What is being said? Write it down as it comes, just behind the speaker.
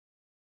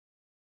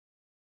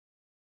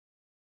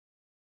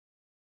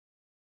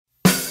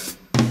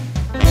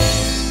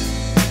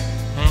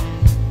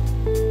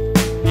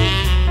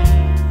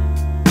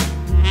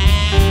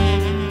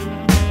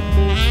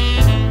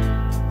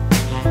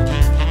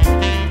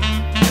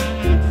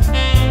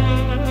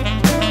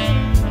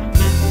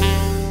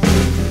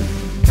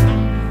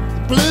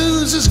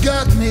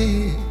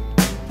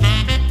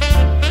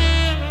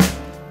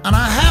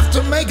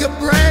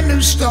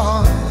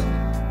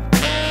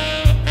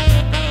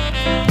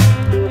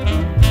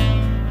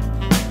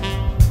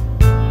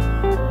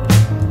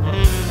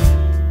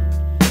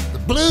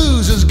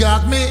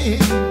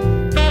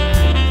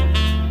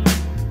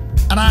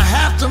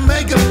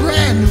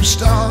new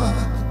start.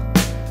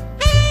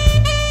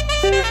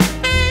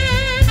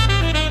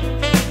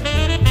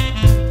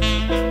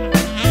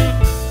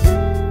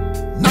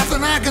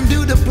 Nothing I can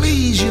do to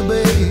please you,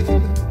 babe,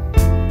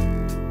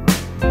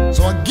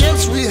 so I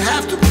guess we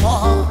have to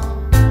part.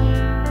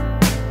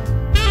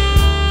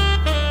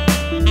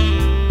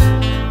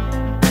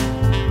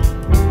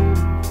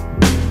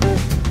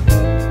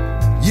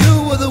 You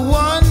were the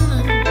one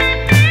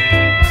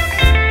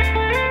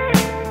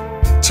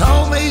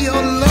told me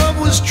your love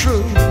was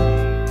true.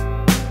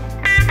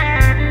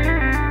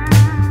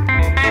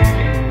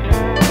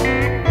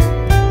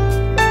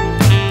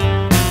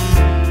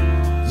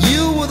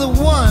 You were the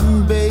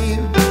one, babe,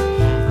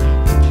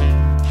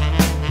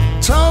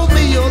 told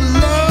me your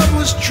love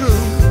was true.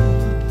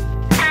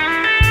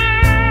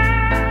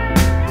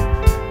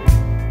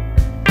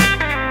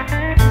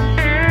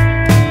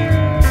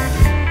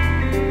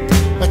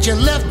 But you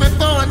left me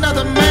for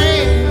another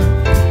man,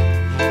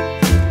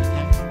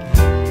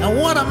 and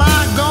what am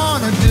I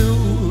gonna do?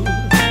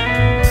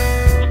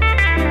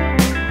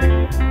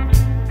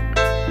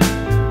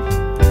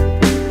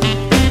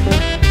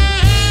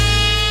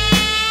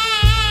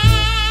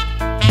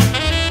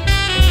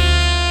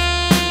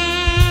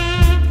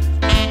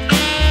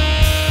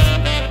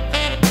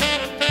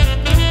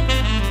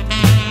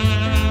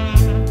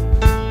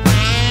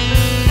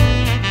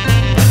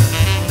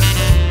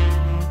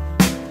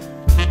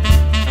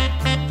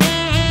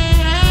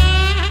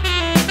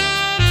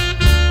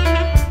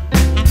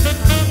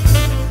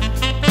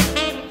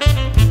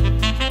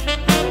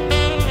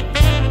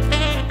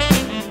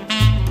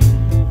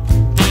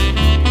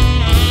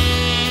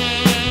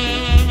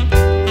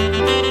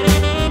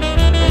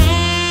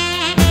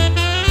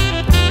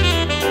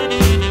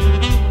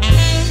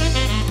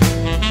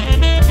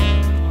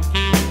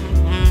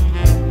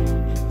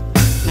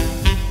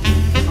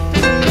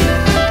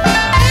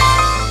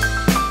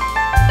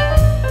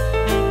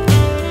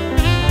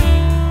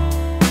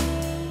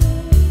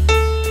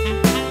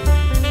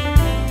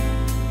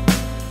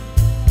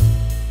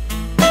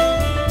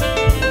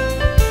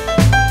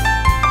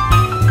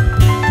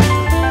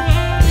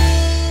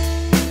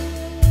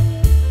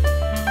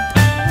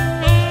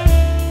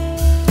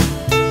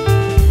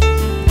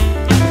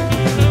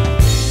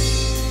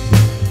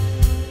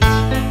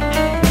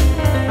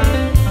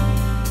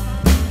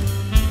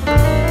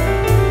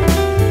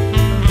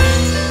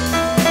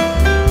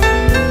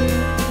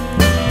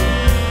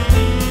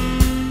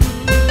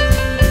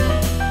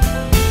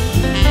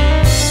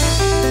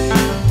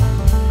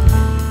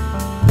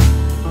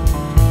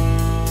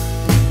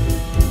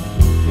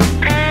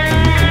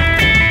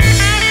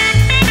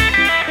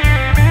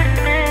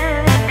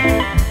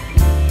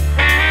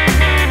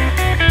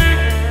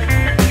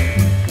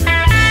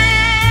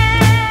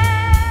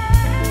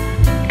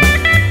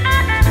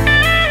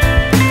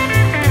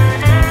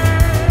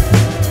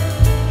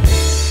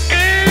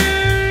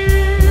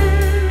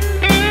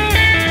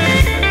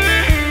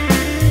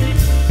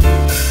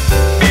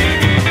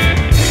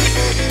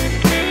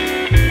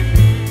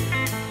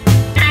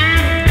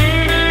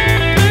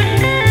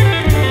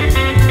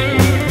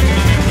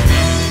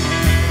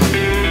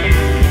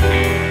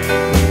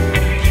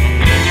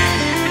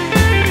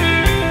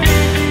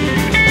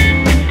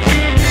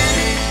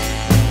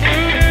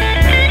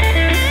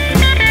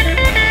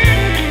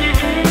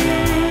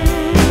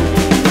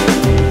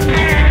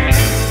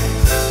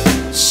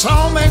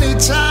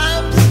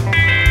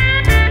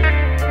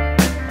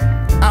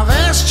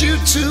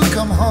 To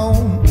come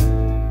home,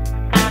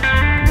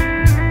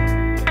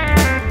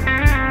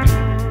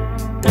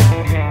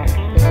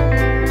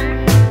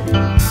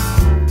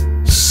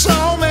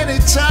 so many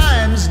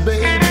times,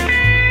 baby,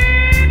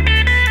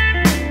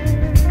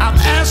 I've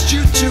asked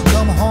you to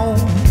come home.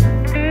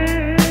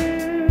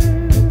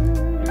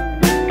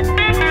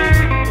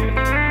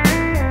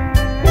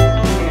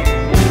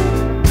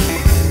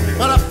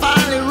 But I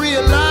finally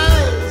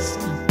realized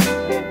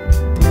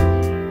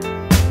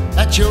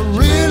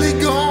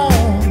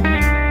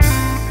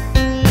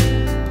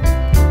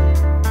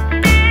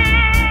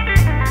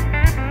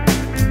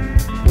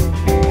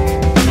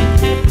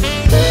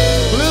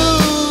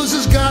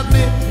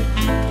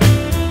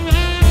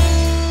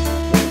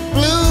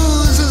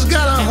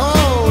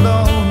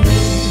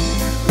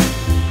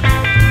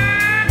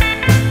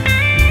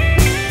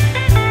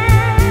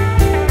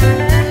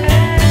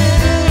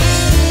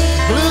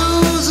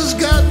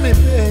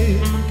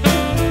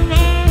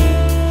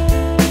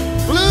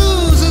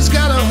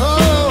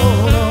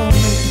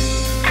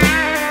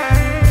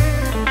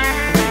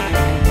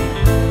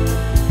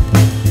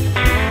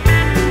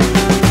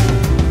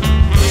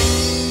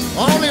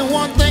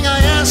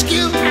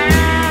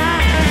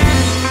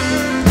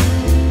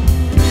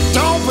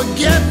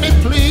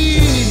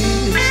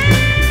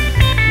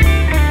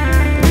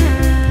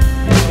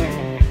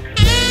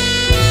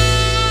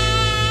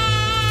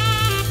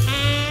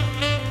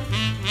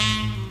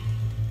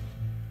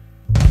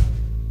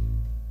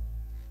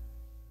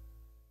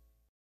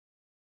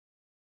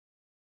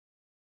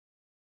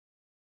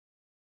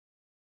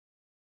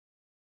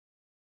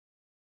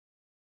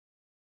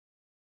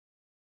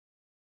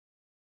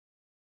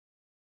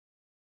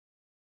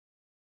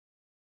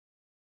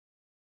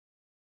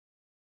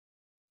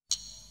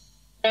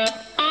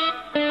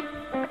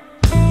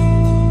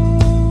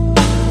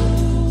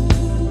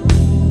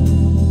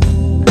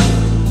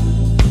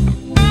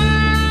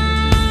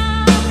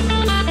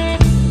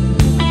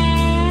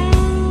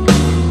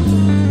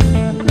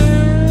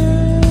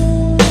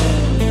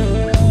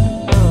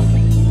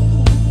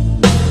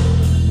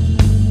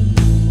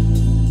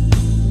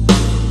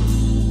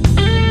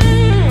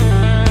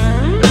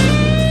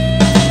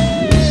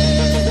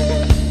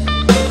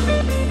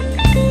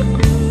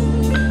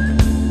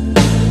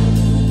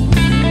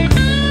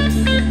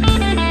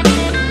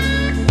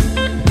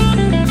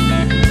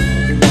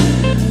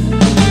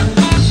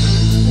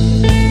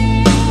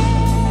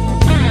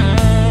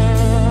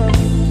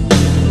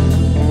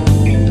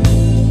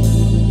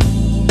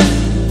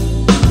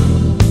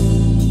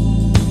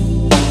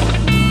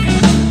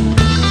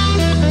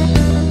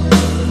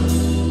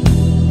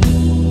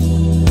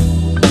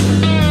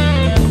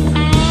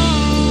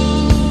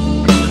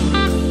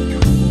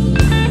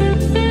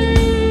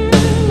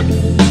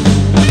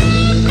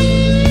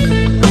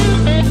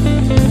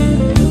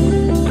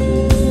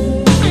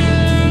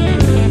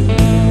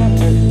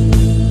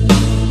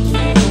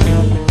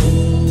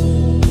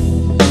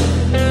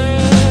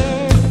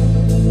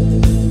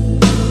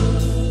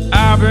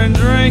been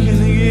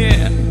drinking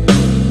again.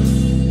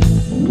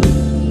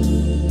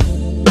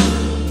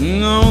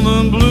 On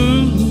the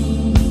blues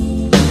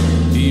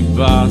keep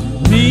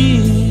bothering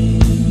me.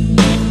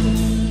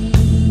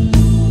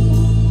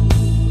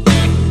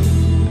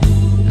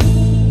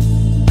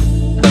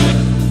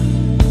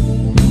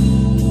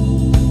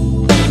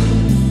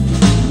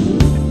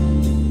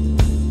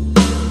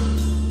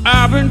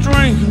 I've been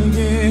drinking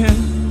again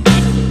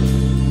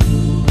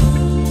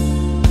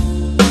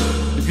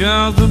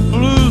because the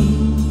blues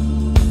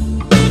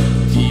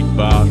keep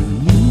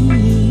bothering me.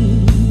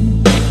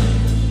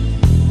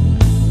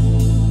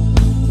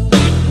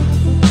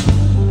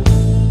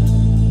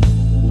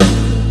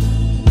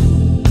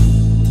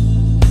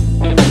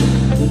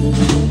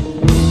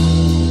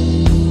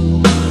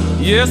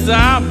 Yes,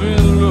 I've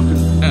been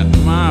looking at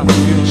my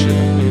future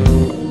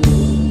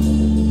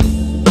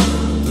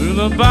through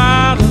the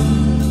bottle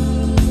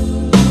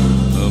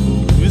of a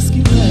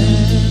whiskey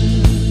glass.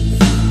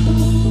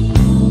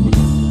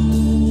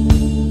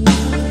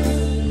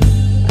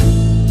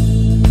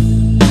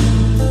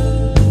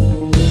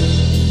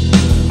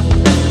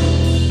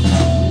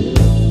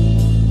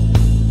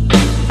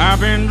 I've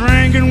been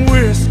drinking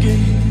whiskey,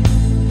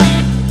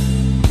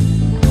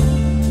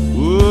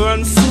 oh,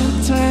 and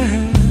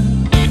sometimes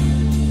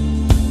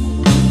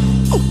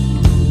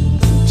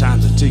I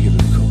take a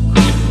little coke.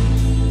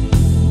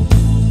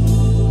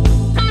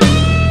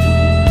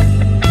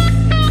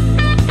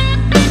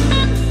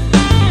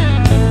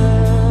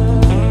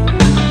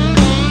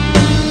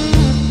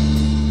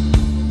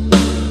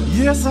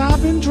 Yes,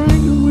 I've been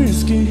drinking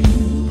whiskey.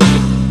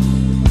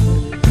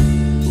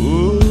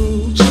 Oh,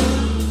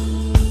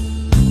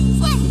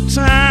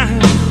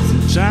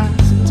 sometimes I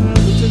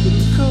take a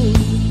little coke.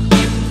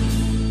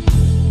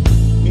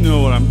 You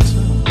know what I'm saying?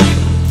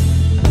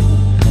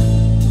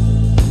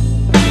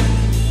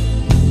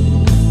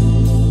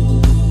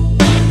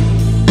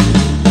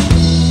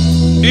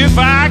 If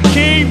I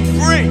can't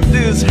break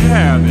this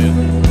habit,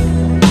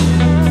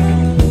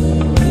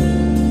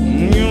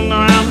 you know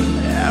I'll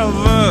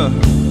never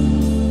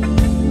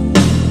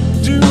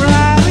do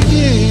right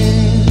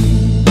again.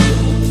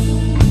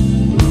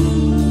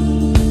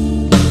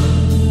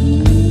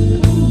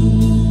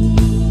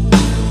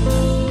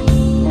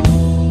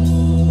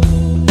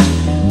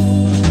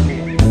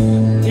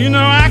 You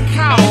know I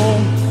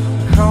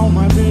call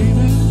my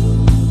baby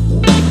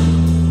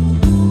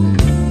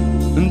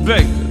and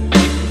beg her.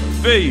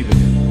 Baby,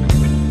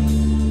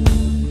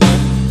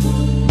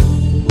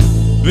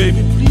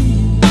 baby,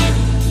 please,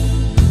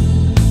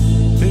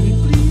 baby,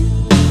 please,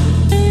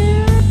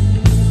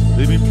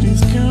 baby,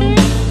 please come on,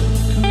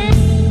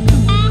 baby.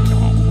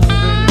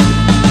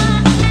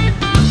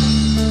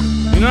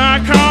 You know I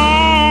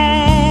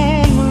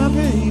call my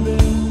baby,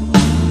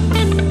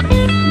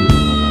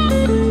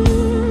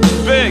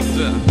 begged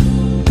her,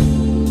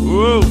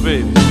 oh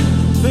baby,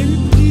 baby,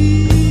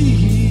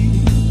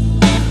 please,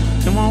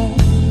 come on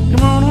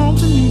home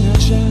to me now,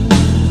 child.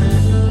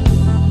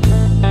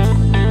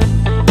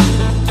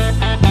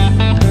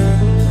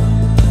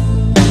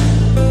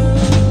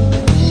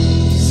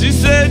 She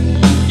said,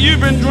 you've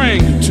been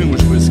drinking too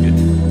much whiskey,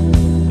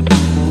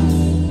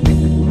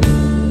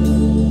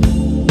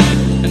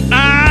 and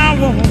I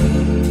won't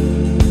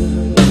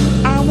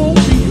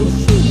be your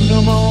fool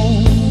no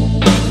more.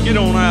 Get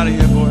on out of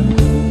here, boy.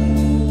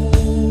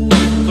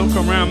 Don't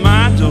come around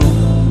my door.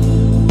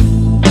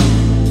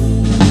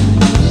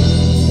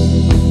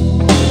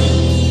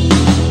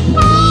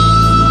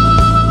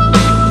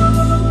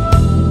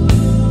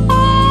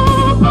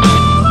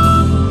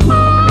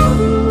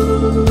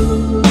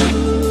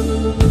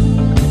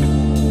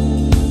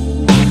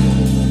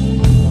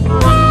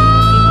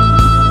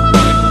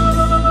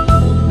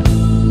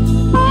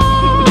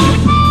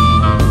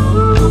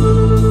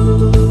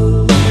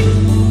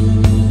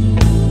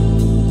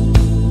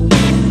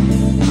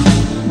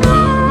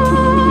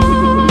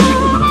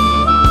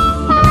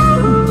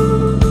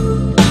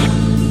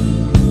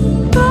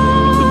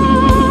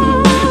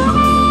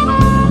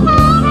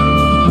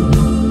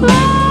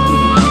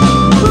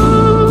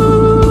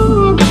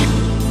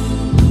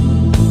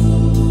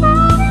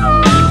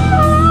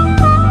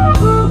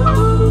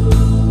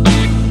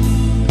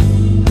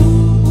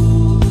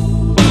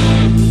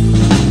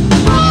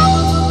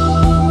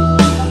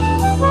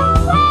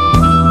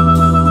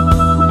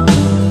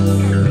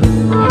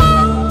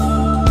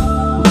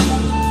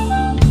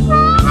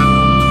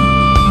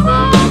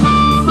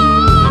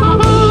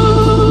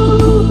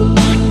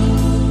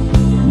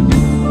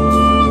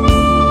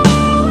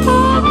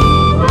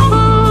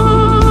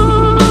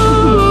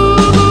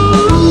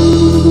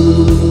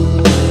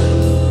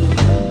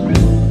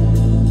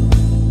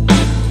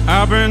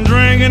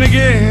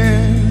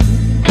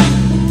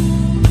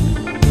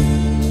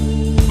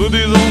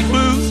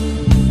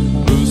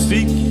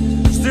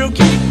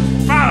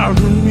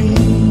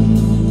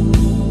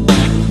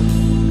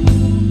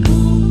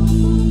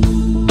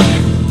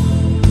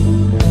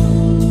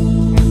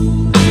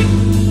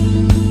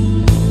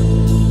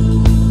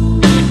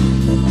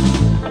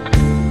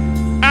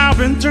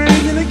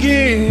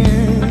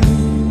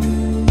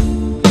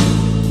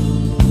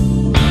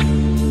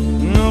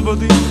 but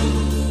the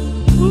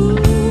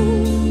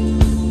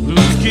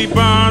blues keep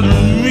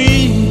bothering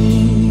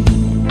me.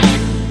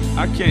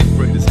 I can't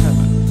break this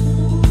habit.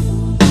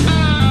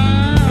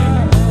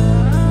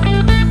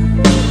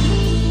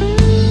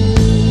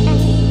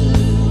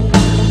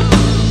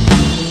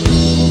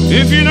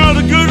 If you know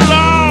the good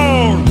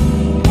Lord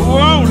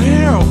won't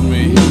help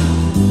me,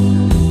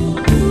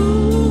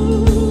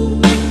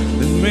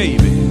 then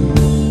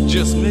maybe,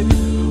 just maybe,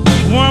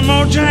 one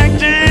more Jack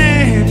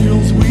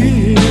Daniels will.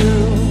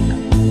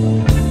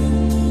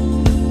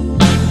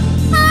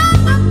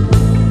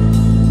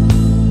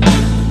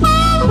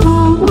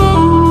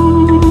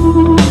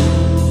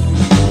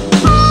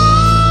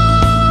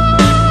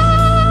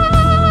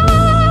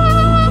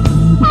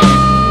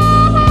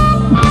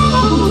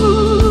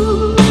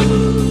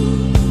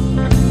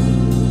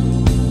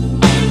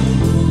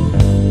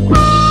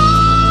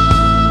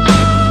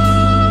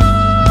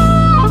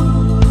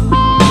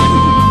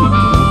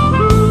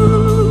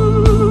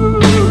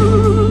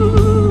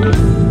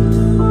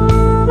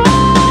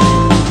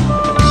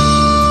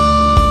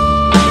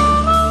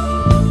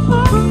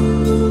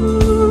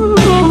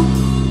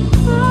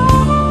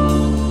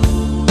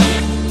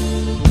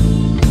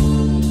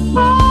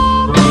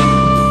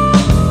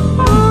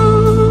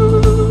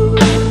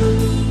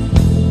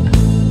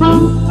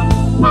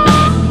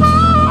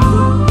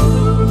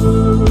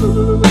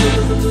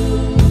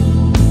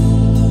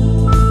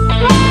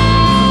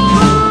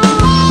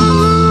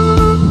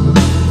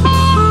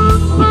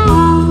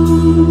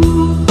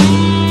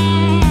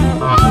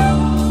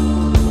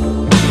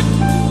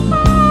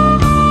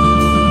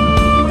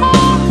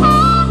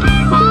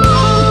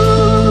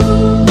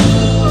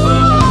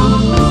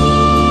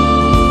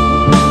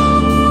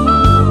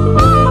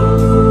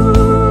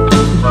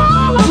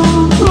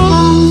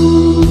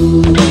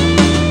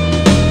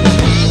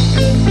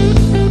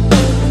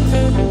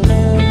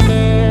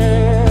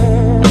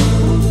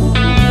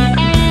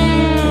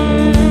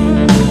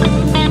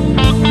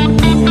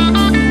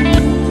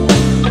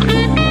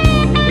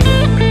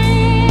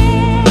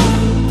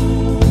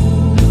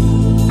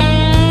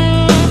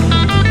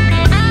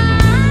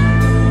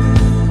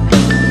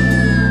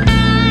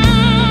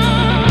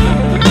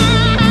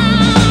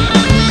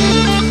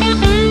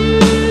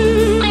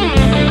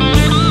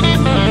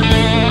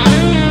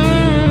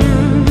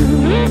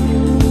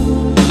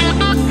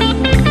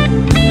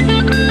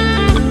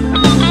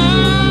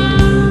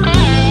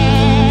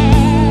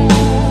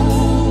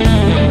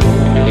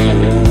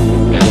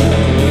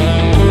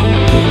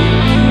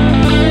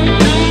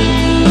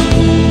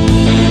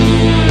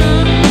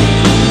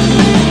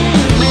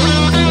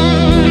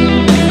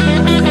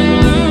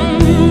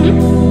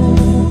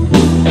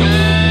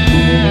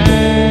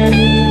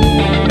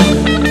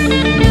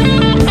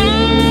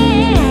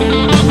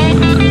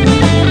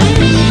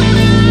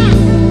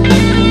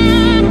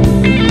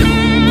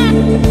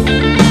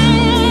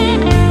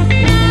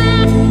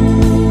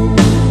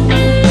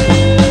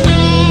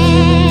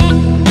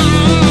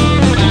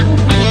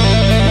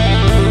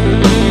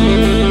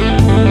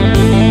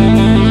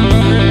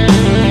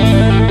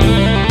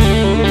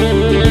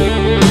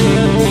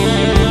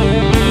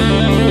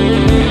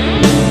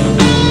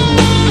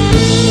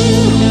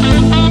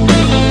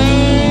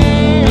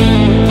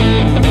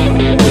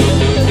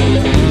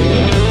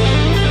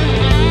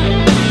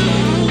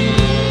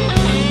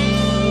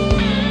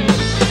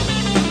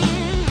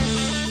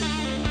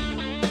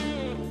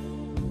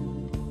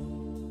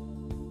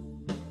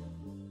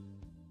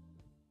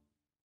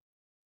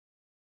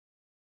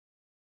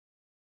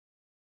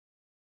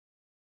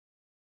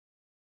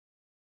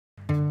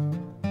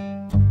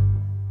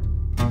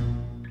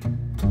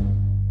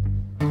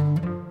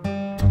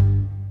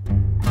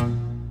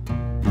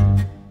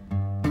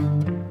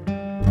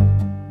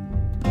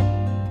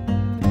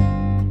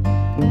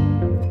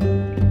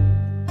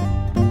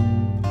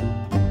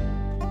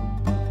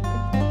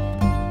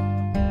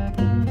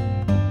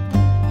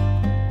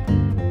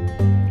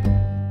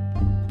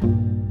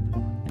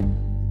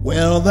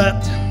 Well,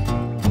 that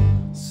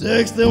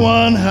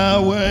 61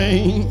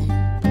 highway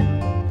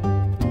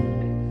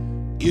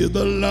is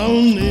the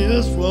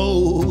loneliest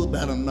road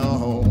that I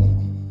know.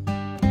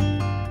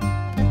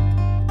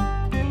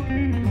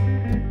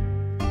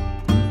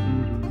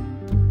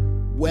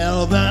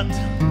 Well, that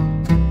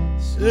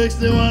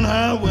 61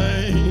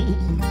 highway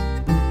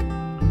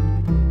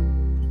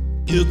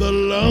is the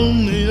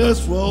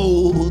loneliest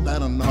road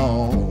that I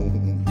know.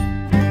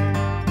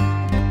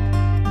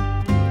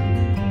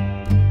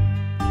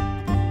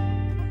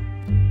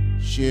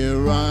 She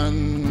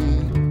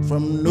run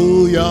from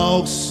New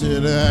York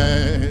City,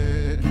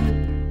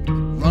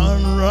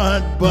 run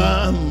right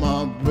by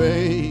my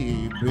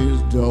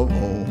baby's door.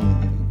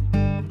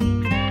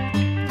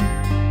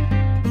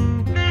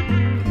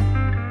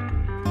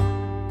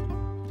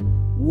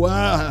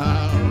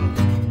 Wow,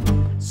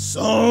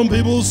 some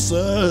people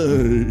say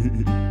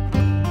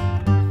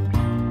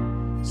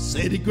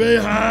the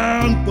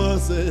Greyhound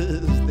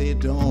buses, they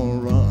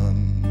don't run.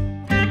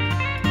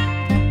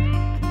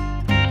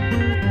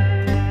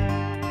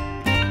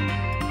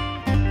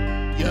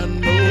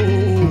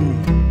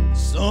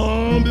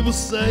 people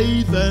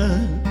say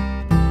that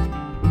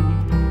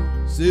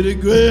city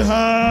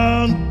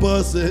Greyhound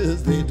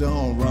buses, they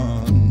don't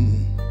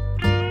run.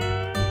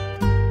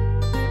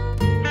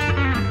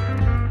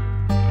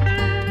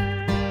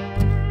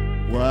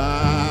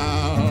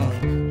 Wow,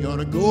 you ought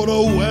to go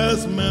to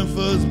West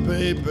Memphis,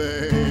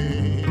 baby.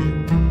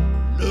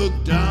 Look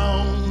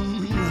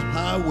down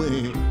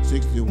Highway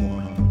 61.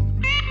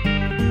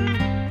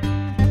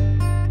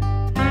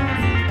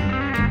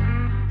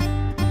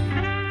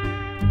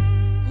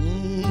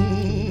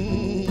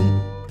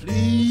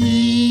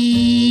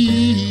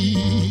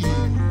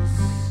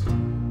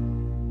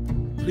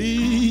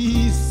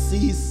 Please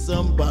see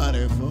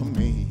somebody for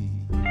me.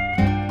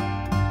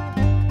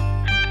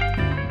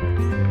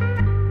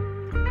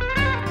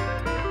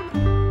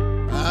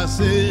 I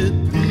said,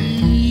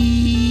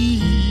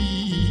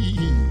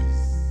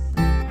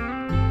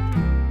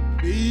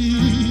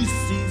 please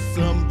see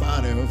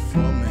somebody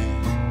for me.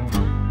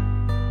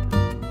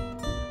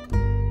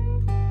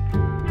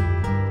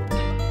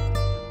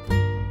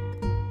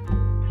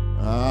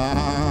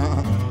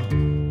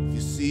 If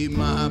you see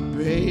my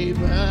baby,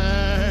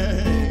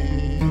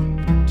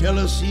 tell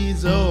her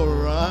she's all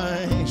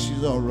right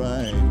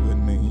with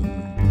me.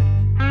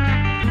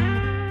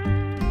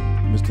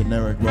 Mr.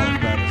 Derek Ross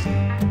Patterson.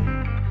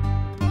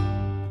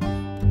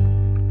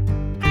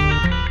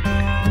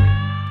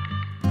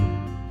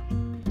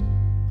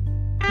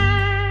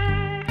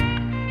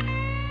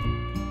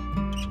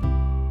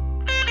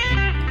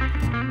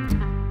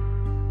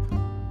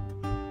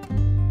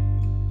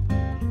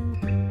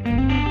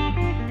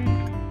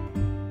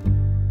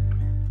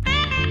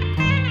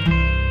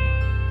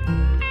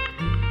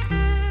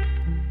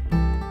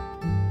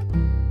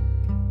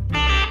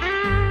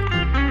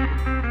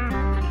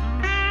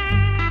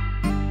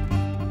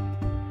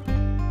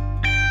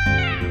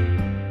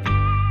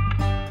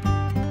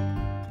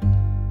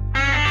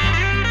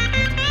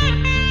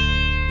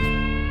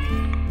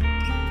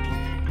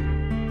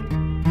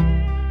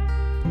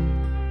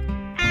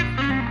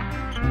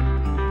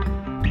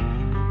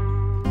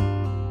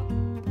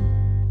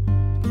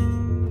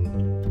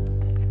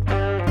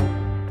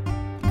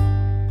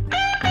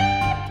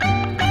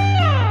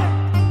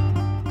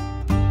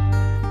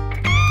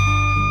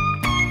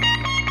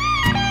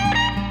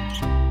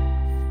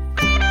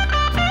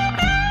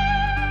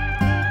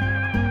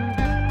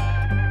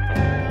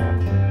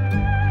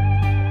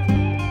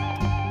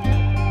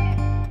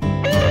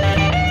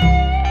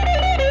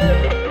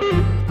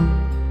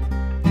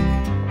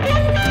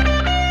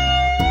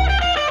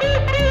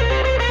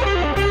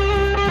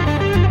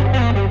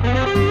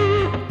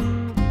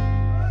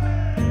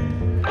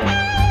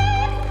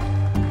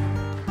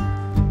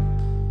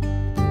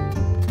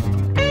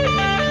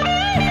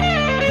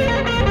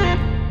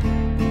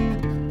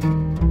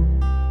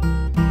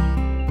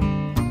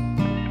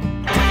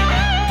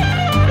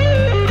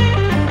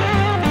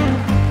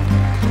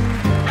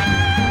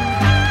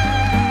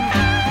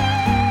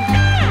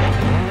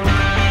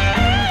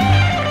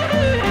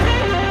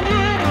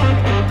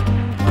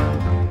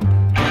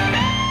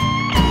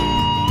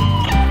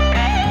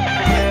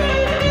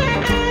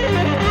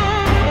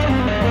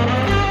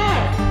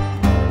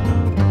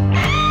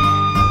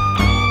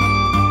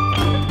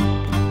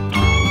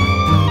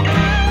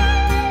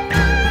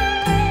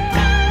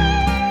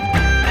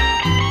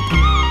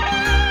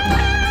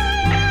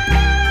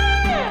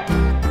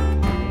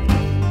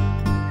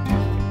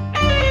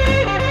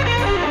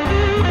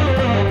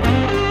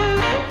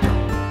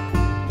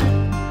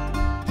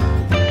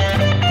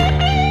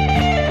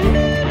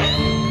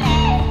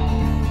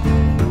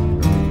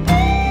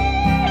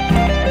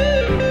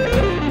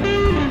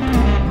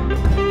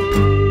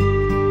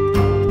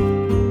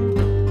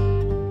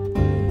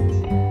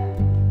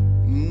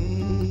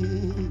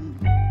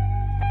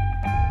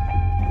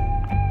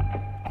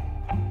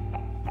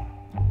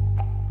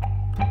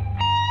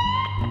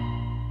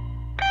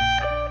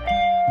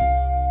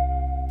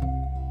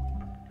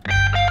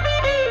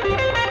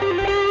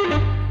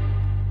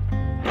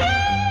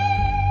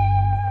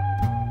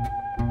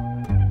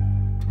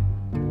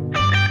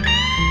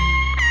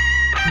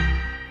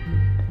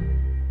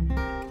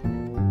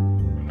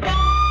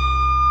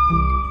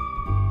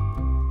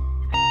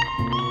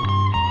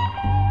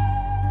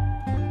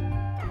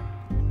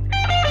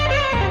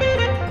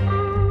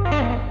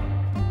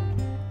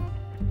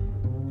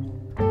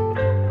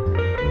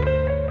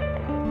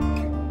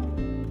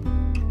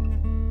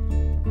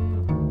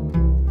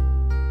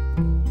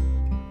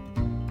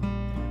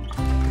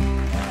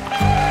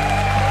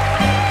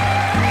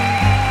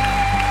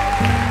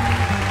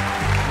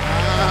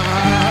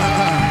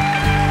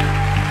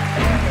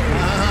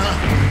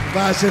 If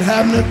I should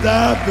happen to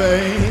die,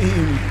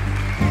 babe,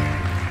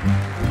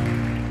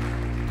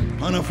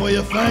 honey, for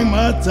you think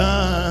my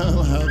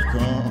time have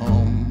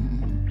come.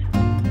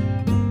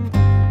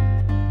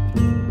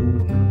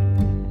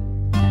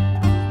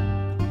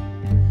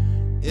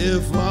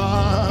 If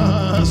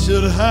I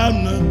should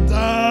happen to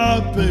die,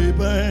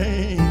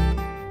 baby,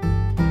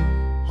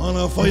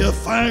 honey, for you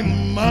think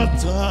my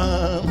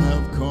time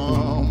have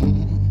come.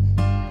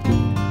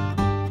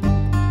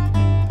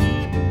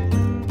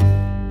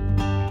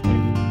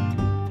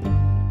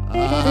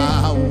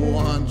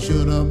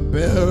 should have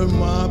buried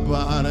my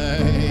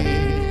body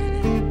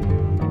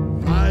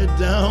right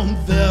down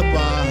there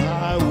by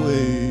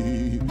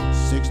Highway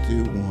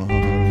 61.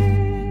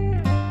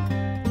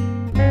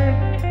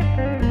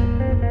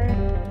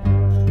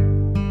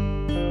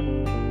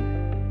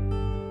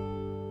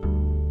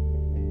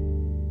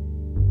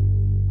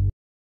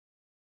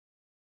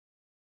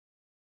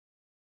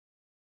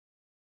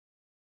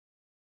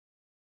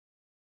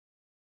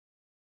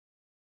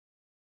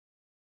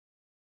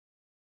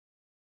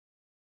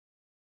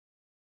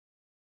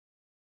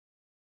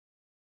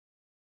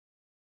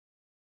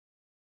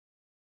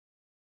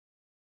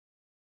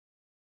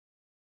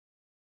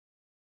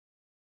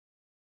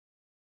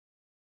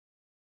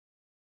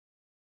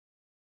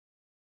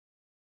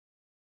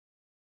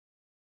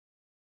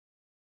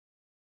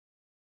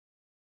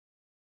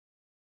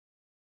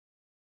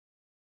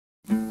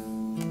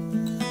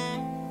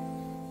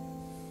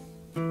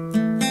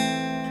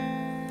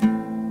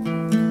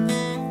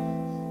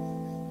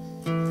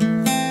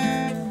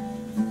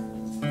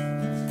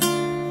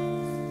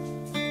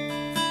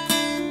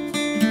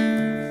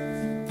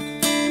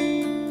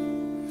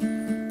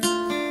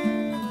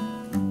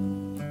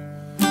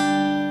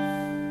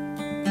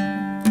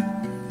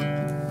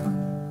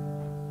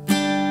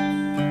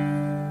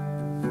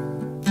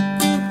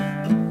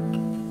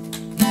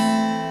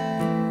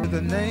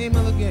 The name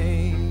of the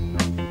game.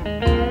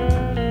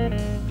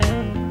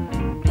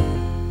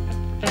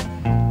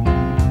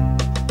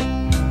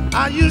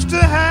 I used to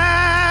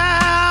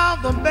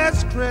have the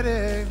best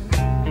critic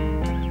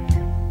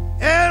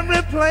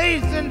every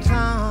place in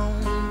town.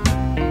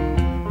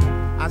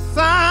 I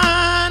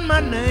signed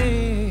my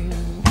name,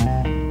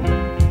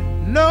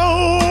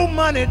 no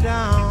money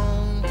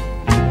down.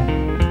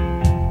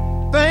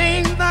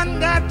 Things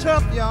done got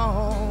tough,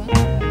 y'all,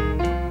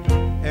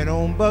 and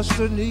old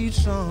Buster needs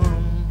some.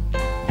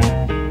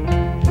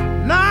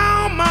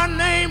 Now my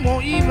name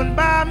won't even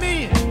buy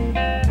me a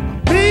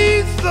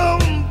piece of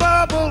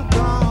bubble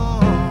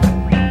gum.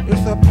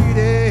 It's a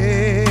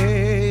pity,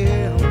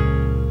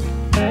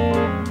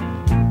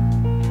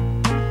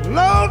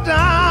 low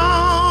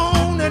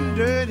down and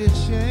dirty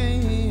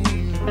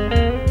shame.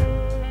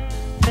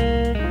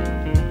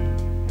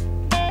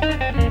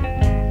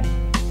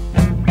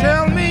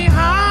 Tell me,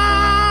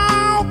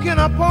 how can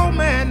a poor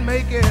man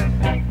make it?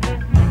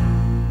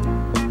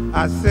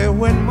 I said,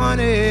 when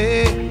money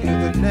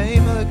is the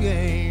name of the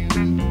game.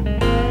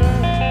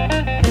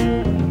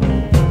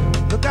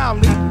 Look out,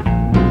 Lee.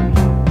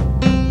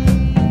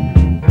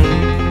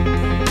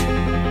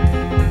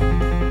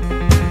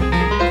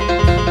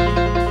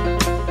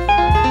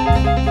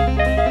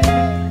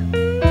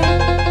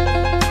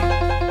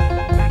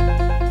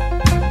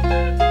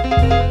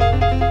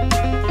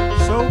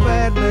 So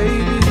bad,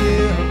 baby,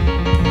 yeah.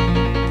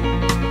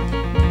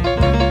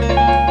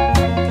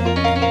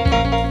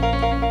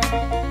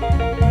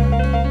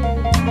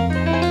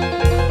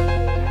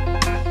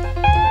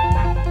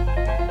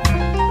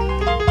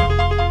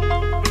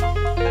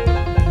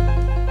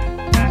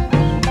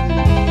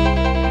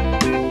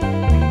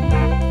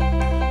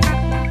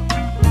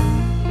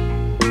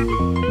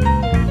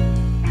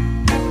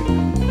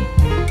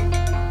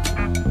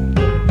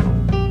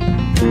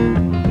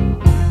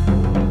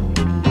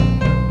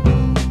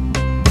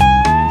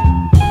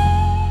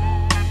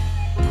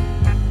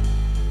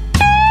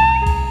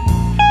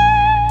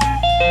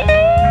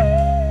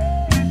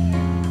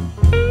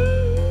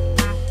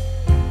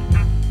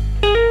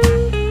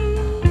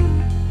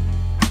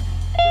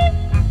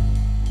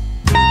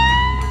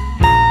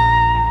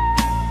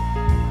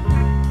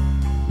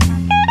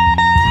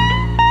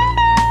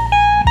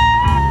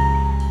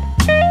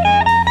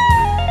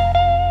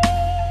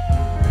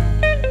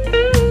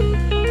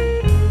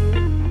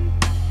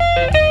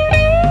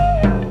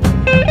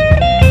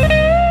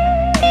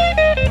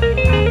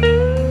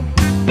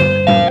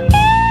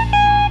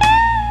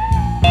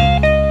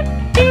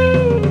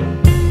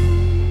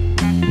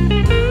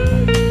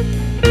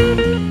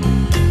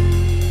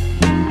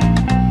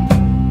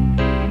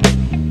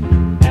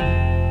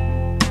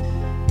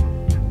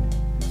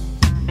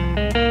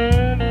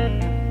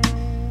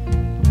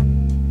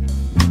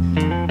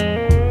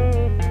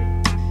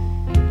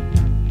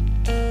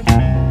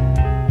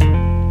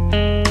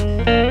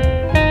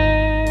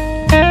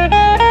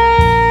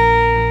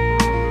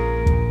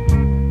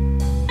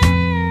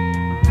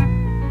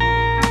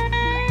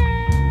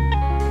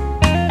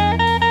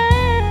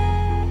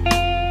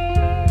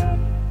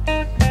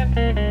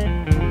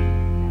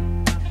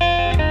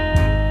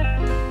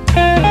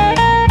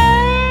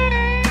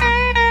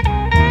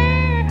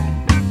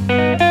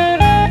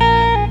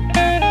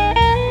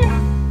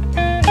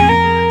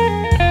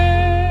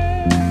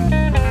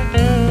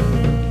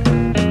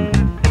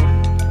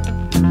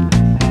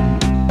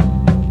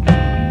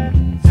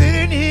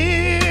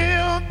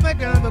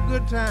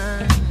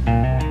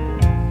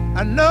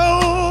 I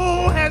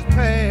know has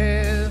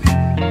passed.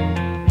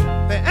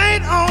 They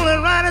ain't only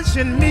riders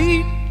in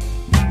me,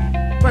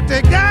 but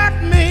they got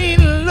me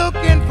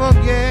looking for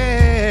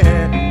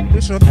gas.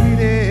 It's a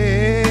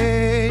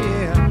pity,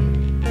 yeah.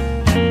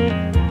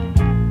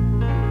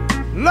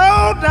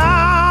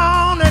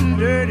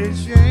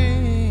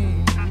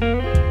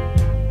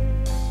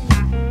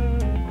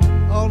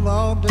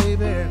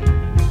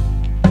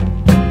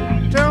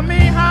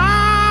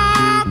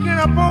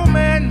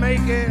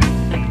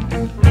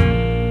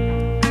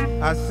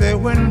 I said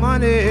when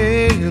money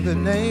is the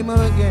name of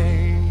the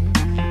game.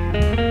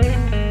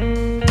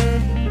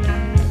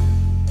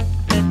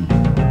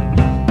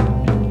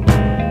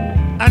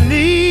 I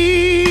need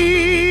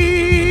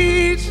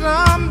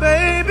some,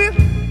 baby.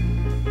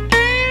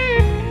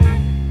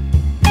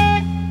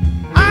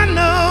 I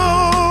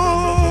know.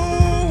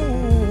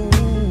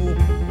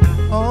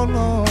 Oh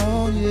no,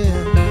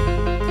 yeah.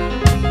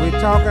 We're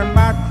talking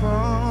about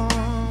crumbs.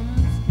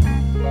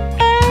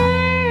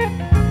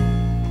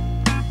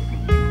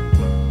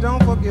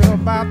 Don't forget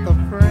about the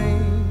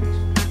French.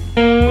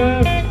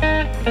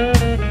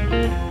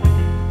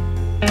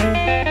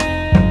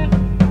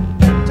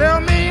 Tell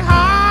me,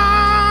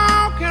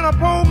 how can a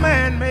poor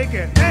man make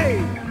it?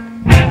 Hey,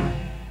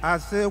 I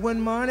said when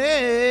money,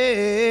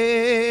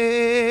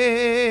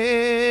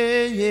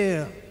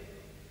 yeah,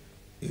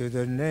 is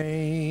the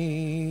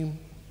name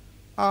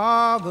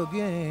of the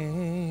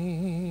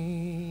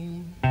game.